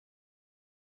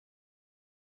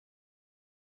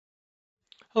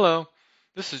Hello,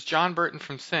 this is John Burton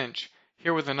from Cinch,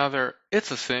 here with another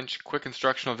It's a Cinch quick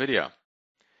instructional video.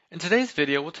 In today's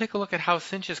video, we'll take a look at how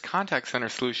Cinch's contact center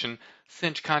solution,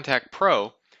 Cinch Contact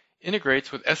Pro,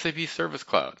 integrates with SAP Service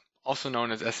Cloud, also known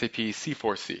as SAP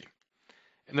C4C.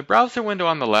 In the browser window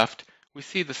on the left, we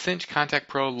see the Cinch Contact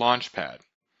Pro Launchpad.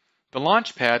 The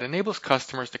Launchpad enables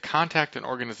customers to contact an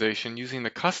organization using the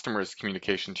customer's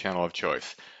communication channel of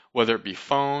choice, whether it be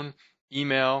phone,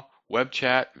 email, web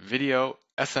chat, video,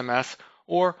 SMS,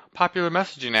 or popular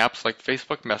messaging apps like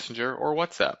Facebook Messenger or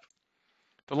WhatsApp.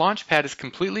 The Launchpad is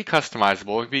completely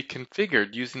customizable and can be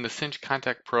configured using the Cinch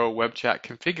Contact Pro Web Chat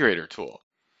Configurator tool.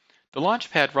 The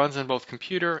Launchpad runs on both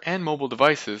computer and mobile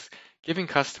devices, giving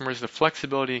customers the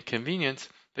flexibility and convenience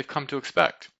they've come to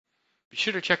expect. Be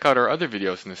sure to check out our other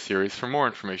videos in this series for more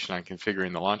information on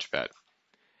configuring the Launchpad.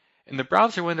 In the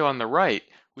browser window on the right,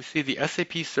 we see the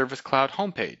SAP Service Cloud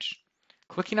homepage.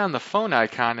 Clicking on the phone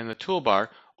icon in the toolbar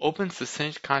opens the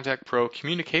Cinch Contact Pro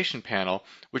communication panel,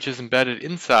 which is embedded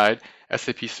inside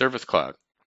SAP Service Cloud.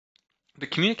 The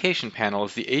communication panel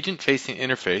is the agent-facing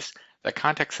interface that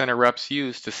contact center reps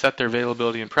use to set their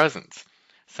availability and presence,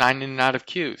 sign in and out of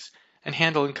queues, and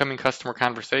handle incoming customer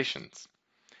conversations.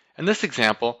 In this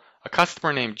example, a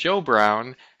customer named Joe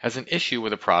Brown has an issue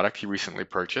with a product he recently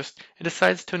purchased and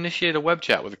decides to initiate a web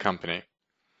chat with the company.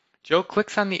 Joe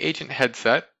clicks on the agent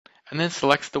headset and then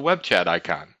selects the web chat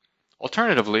icon.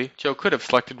 Alternatively, Joe could have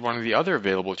selected one of the other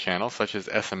available channels such as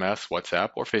SMS,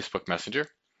 WhatsApp, or Facebook Messenger.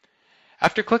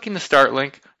 After clicking the Start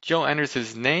link, Joe enters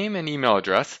his name and email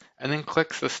address and then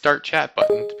clicks the Start Chat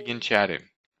button to begin chatting.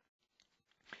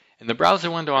 In the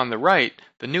browser window on the right,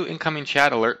 the new incoming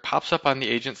chat alert pops up on the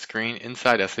agent screen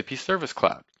inside SAP Service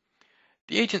Cloud.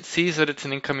 The agent sees that it's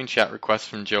an incoming chat request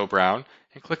from Joe Brown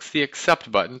and clicks the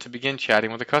Accept button to begin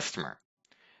chatting with the customer.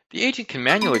 The agent can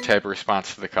manually type a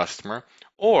response to the customer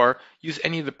or use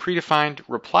any of the predefined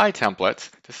reply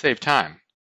templates to save time.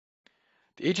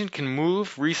 The agent can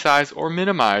move, resize, or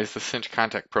minimize the Cinch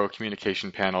Contact Pro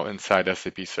communication panel inside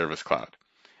SAP Service Cloud.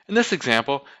 In this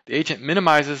example, the agent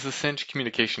minimizes the Cinch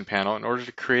communication panel in order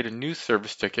to create a new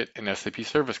service ticket in SAP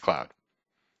Service Cloud.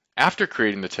 After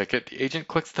creating the ticket, the agent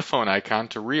clicks the phone icon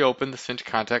to reopen the Cinch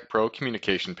Contact Pro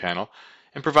communication panel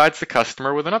and provides the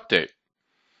customer with an update.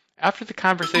 After the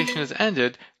conversation is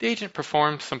ended, the agent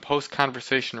performs some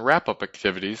post-conversation wrap-up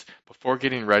activities before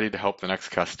getting ready to help the next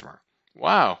customer.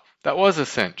 Wow, that was a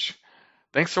cinch.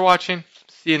 Thanks for watching.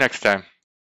 See you next time.